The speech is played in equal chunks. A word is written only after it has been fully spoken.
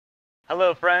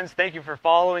Hello friends, thank you for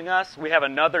following us. We have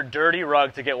another dirty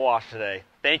rug to get washed today.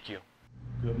 Thank you.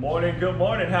 Good morning,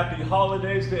 happy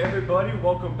holidays to everybody.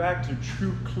 Welcome back to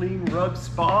True Clean Rug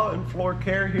Spa and Floor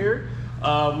Care here.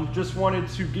 Just wanted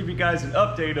to give you guys an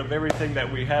update of everything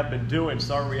that we have been doing.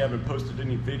 Sorry we haven't posted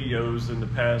any videos in the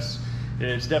past.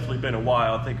 It's definitely been a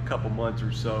while, I think a couple months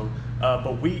or so.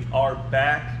 But we are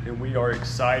back and we are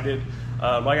excited.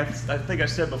 Like I think I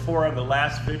said before on the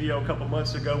last video a couple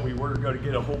months ago, we were going to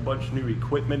get a whole bunch of new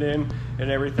equipment in and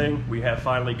everything. We have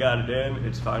finally got it in.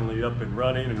 It's finally up and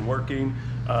running and working.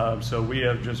 So we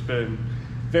have just been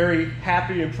very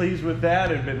happy and pleased with that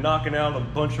and been knocking out a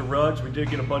bunch of rugs. We did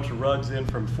get a bunch of rugs in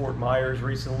from Fort Myers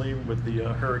recently with the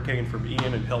hurricane from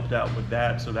Ian and helped out with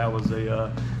that. So that was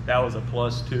a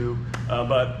plus too.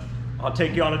 But I'll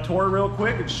take you on a tour real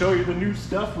quick and show you the new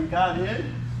stuff we got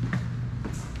in.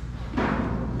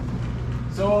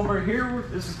 So over here,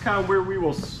 this is kind of where we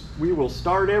will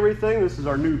start everything. This is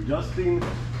our new dusting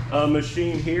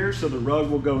machine here. So the rug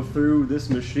will go through this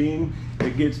machine.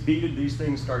 It gets beaded. These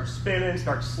things start spinning,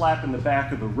 start slapping the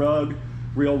back of the rug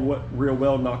real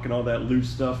well, knocking all that loose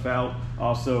stuff out.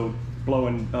 Also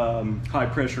blowing high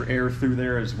pressure air through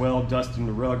there as well, dusting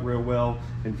the rug real well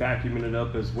and vacuuming it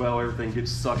up as well. Everything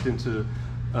gets sucked into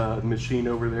the machine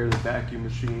over there, the vacuum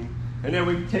machine. And then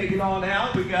we take it on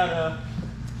out. We got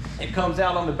it comes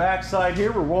out on the back side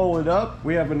here. We'll roll it up.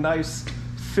 We have a nice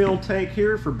fill tank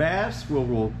here for baths.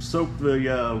 We'll soak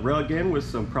the rug in with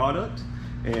some product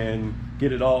and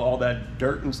get it all that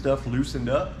dirt and stuff loosened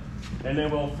up. And then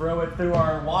we'll throw it through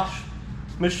our wash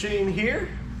machine here.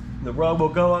 The rug will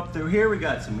go up through here. We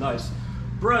got some nice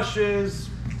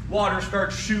brushes. Water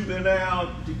starts shooting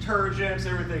out, detergents,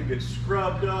 everything gets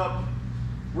scrubbed up,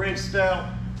 rinsed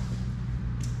out.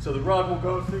 So the rug will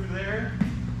go through there.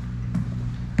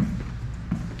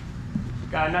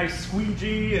 Got a nice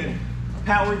squeegee and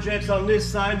power jets on this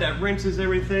side that rinses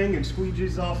everything and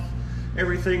squeegees off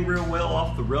everything real well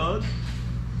off the rug.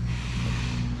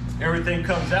 Everything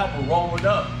comes out, we'll roll it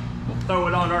up. We'll throw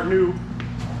it on our new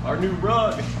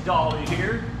rug dolly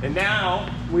here. And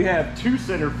now we have two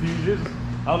centrifuges.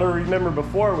 I don't remember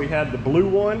before we had the blue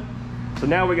one. So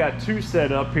now we got two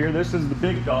set up here. This is the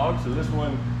big dog. So this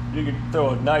one, you can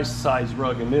throw a nice size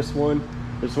rug in this one.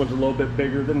 This one's a little bit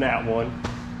bigger than that one.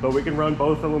 But we can run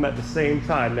both of them at the same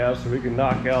time now, so we can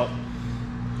knock out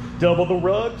double the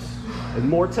rugs in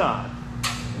more time.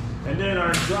 And then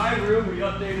our dry room, we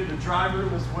updated the dry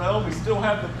room as well. We still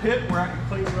have the pit where I can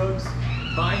clean rugs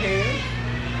by hand.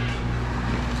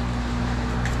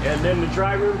 And then the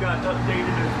dry room got updated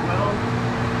as well.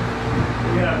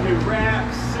 We have new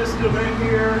rack system in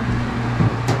here.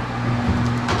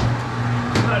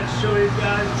 Try to show you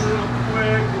guys real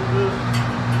quick.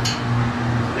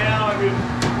 Now I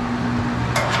can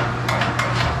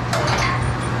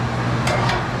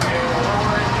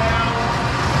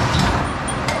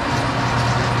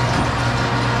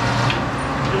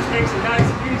makes it nice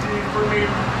and easy for me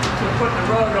to put the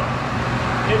rug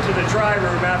into the dry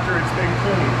room after it's been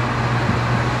cleaned.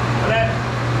 That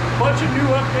bunch of new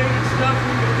updated stuff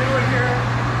we've been doing here.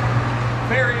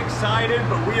 Very excited,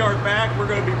 but we are back.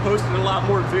 We're going to be posting a lot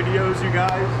more videos, you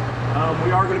guys.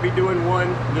 We are going to be doing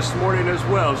one this morning as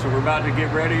well, so we're about to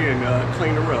get ready and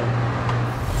clean the rug.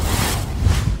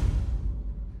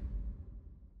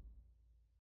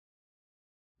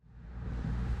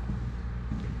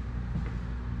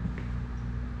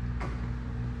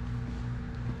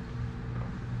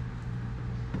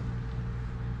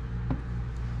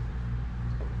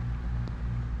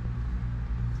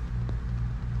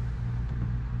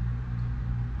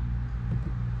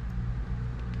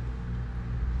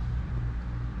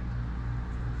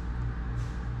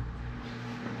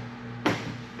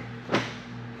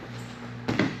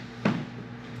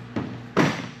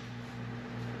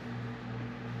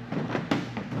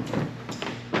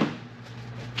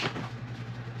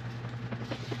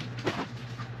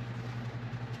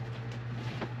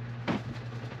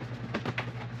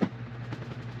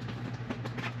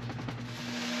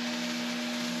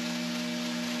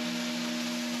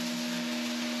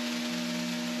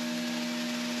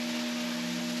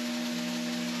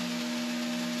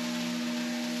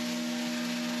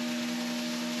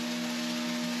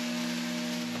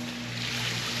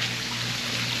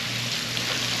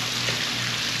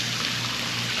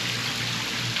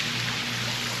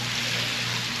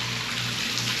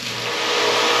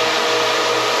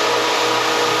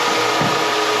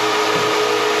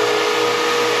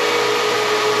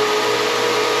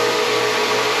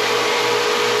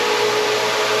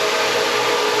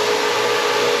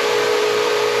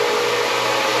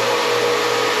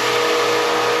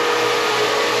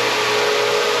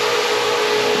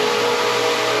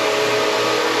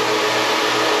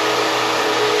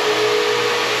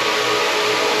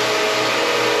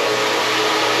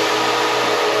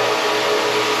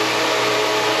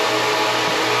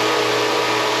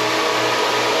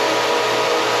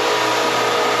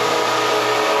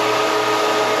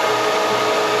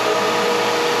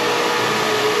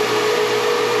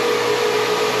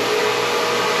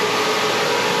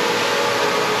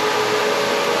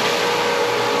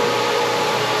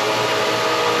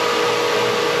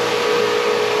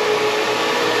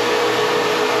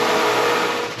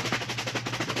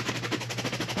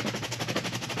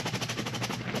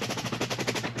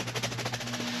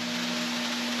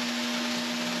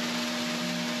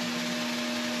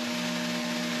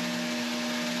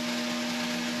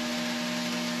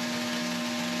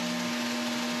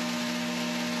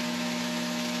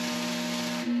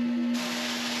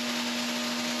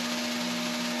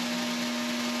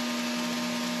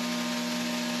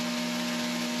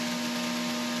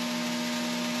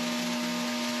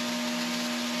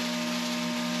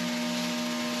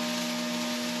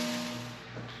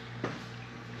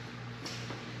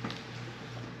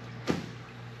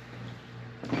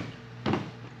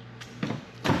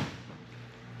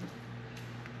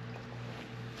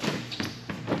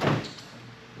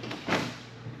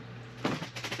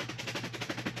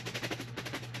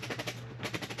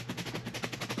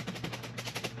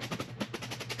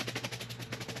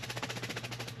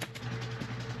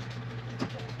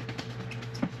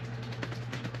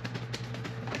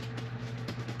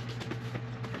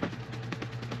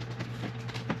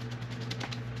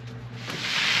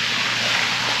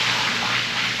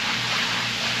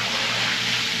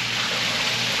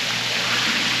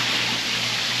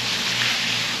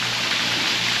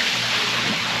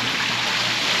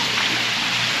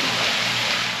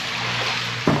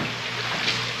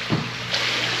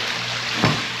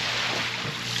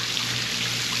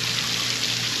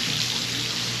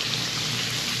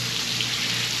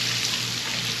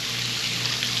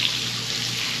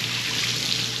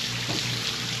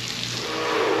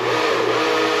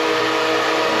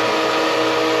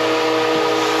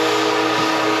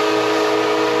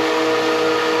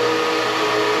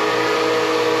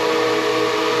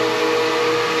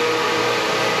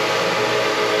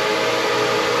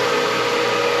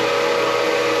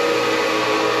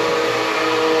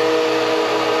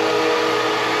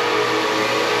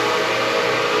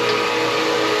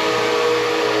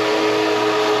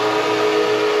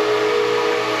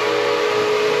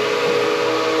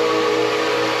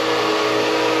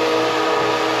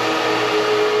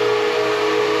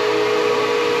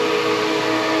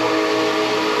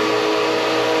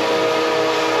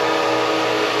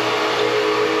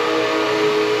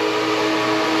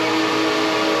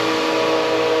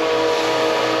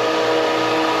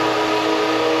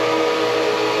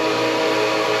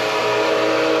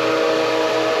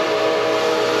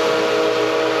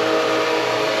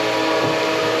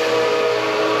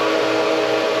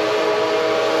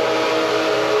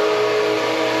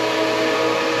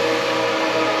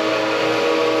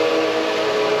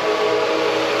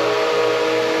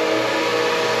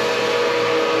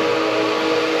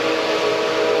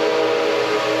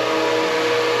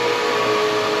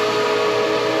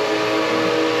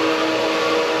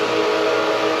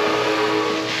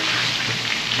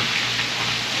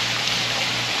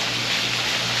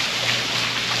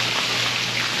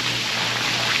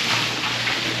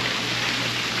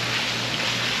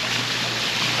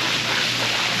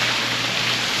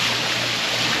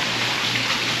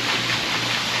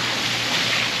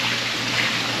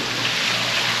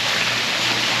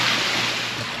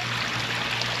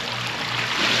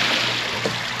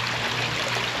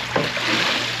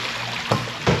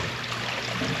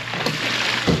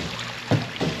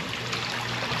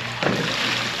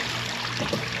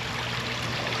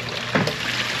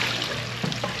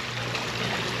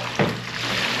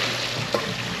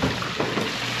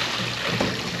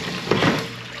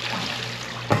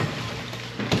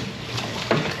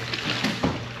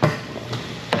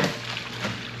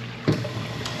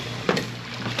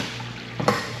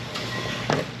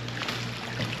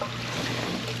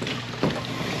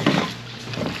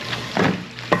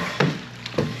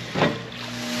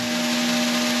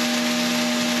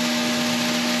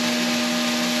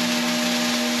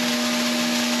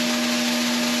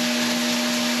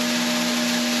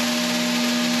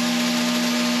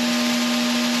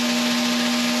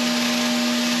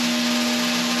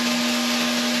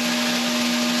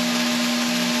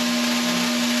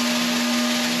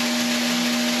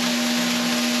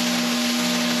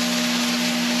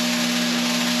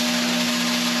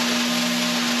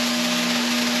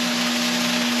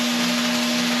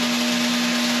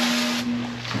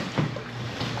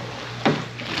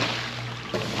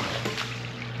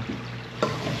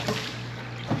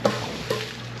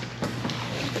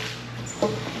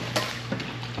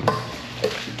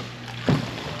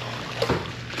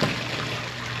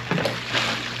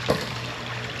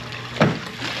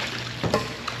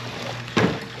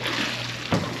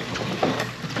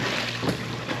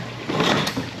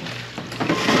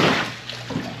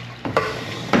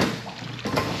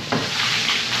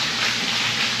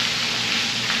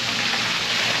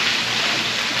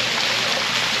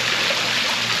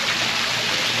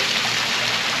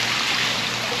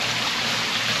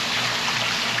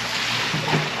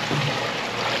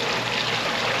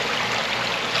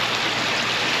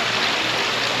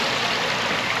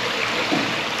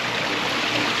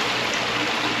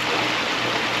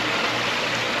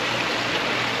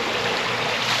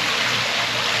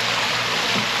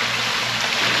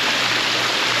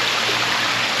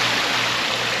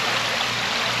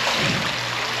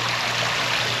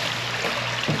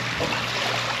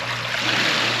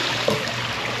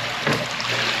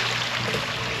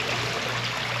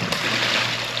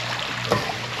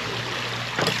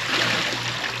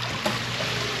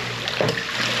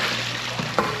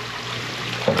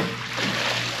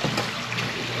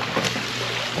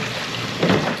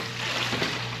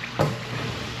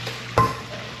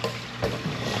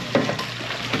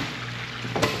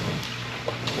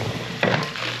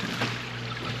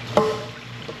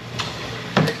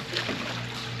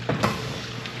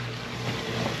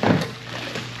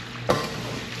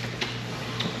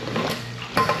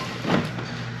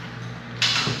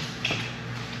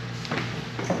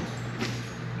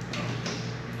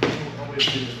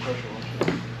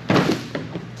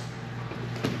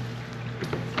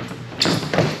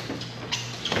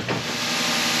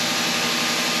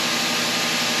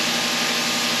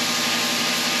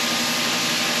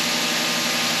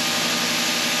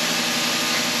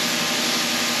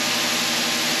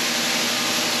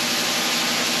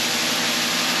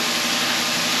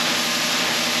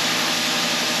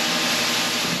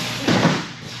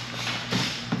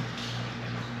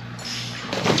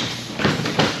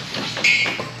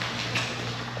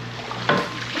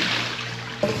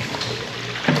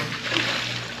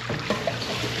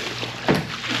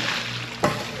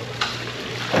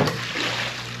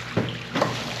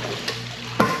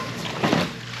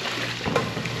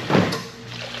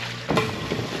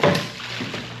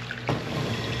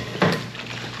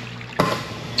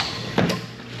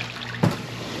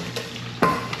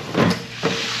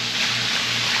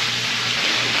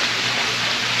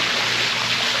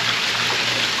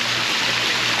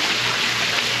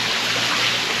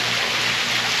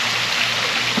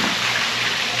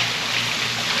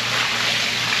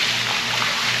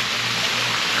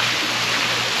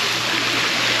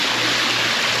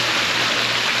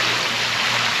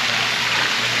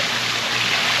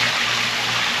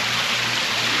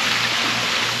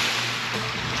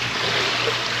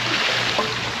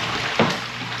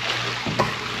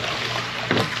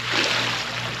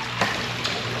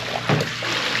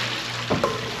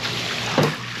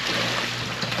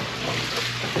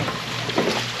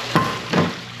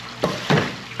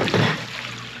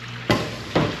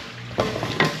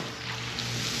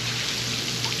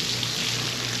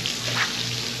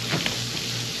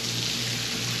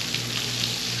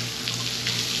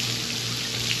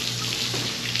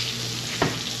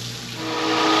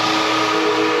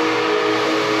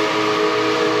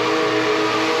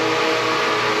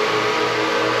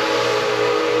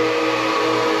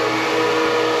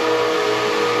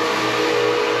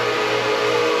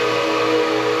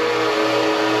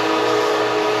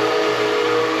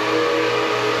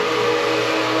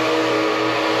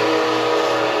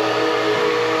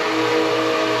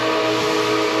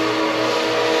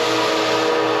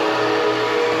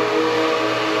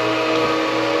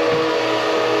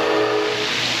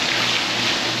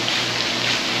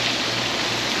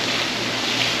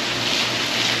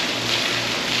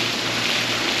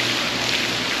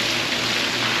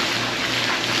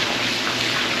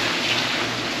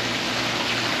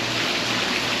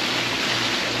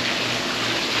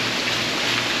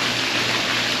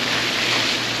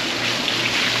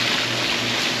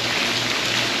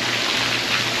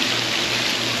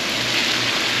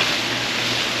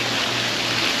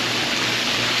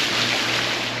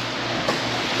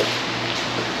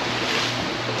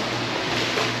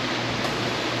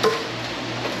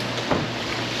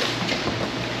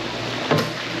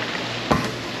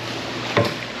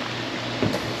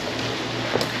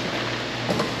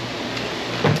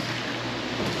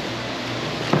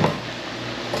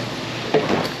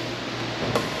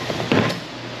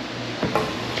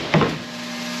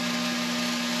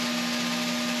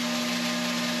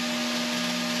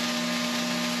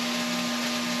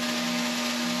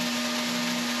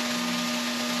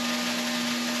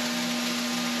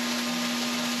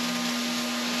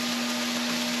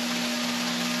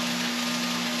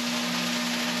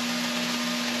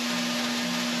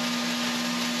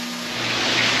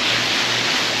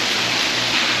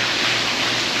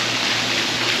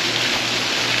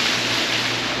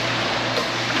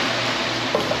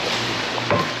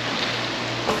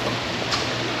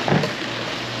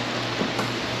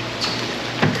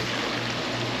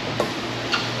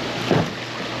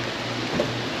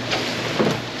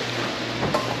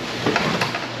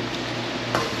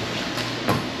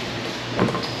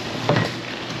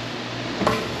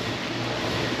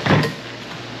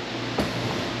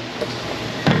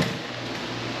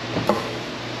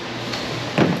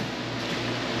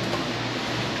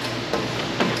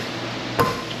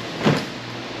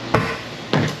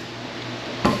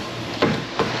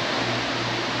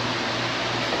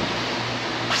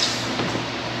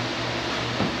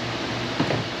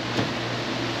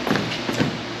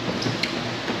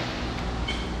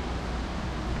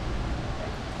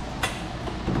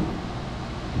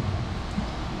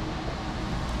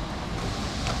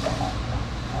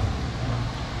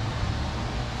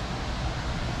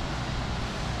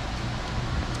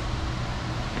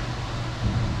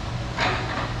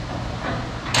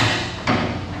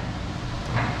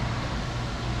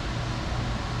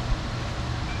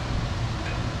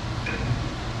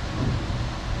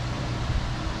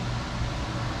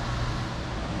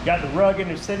 Got the rug in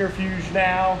the centrifuge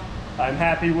now. I'm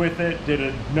happy with it. Did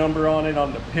a number on it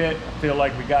on the pit. I feel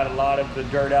like we got a lot of the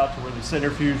dirt out to where the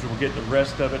centrifuge will get the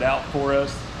rest of it out for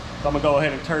us. So I'm gonna go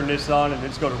ahead and turn this on, and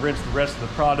it's gonna rinse the rest of the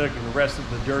product and the rest of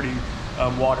the dirty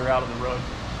water out of the rug.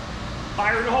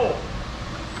 Fire in the hole.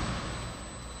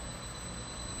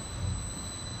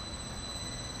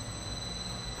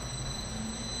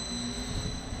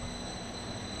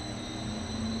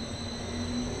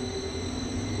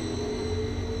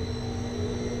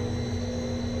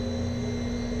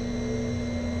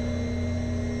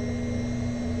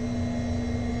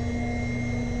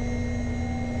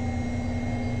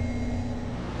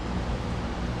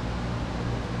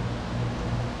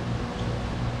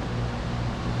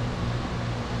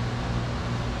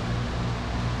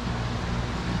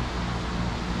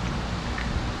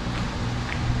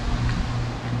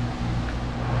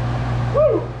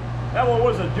 That one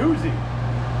was a doozy.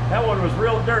 That one was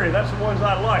real dirty. That's the ones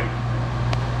I like.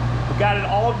 We got it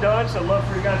all done, so I'd love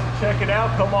for you guys to check it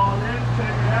out. Come on in,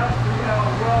 check it out, see how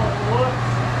well it looks.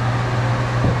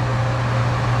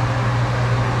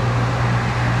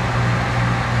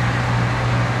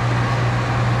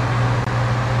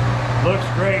 Looks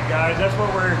great, guys. That's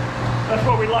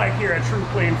what we like here at True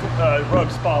Clean Rug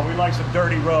Spa. We like some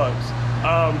dirty rugs.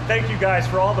 Thank you guys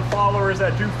for all the followers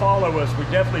that do follow us. We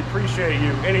definitely appreciate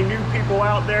you. Any new people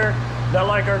out there that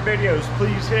like our videos,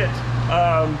 please hit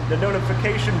the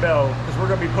notification bell, because we're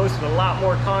going to be posting a lot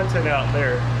more content out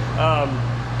there.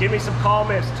 Give me some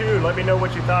comments too. Let me know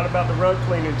what you thought about the rug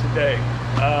cleaning today.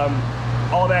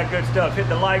 All that good stuff. Hit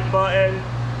the like button,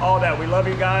 all that. We love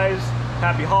you guys.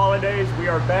 Happy holidays. We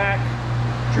are back.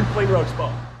 True Clean Rug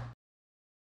Spa.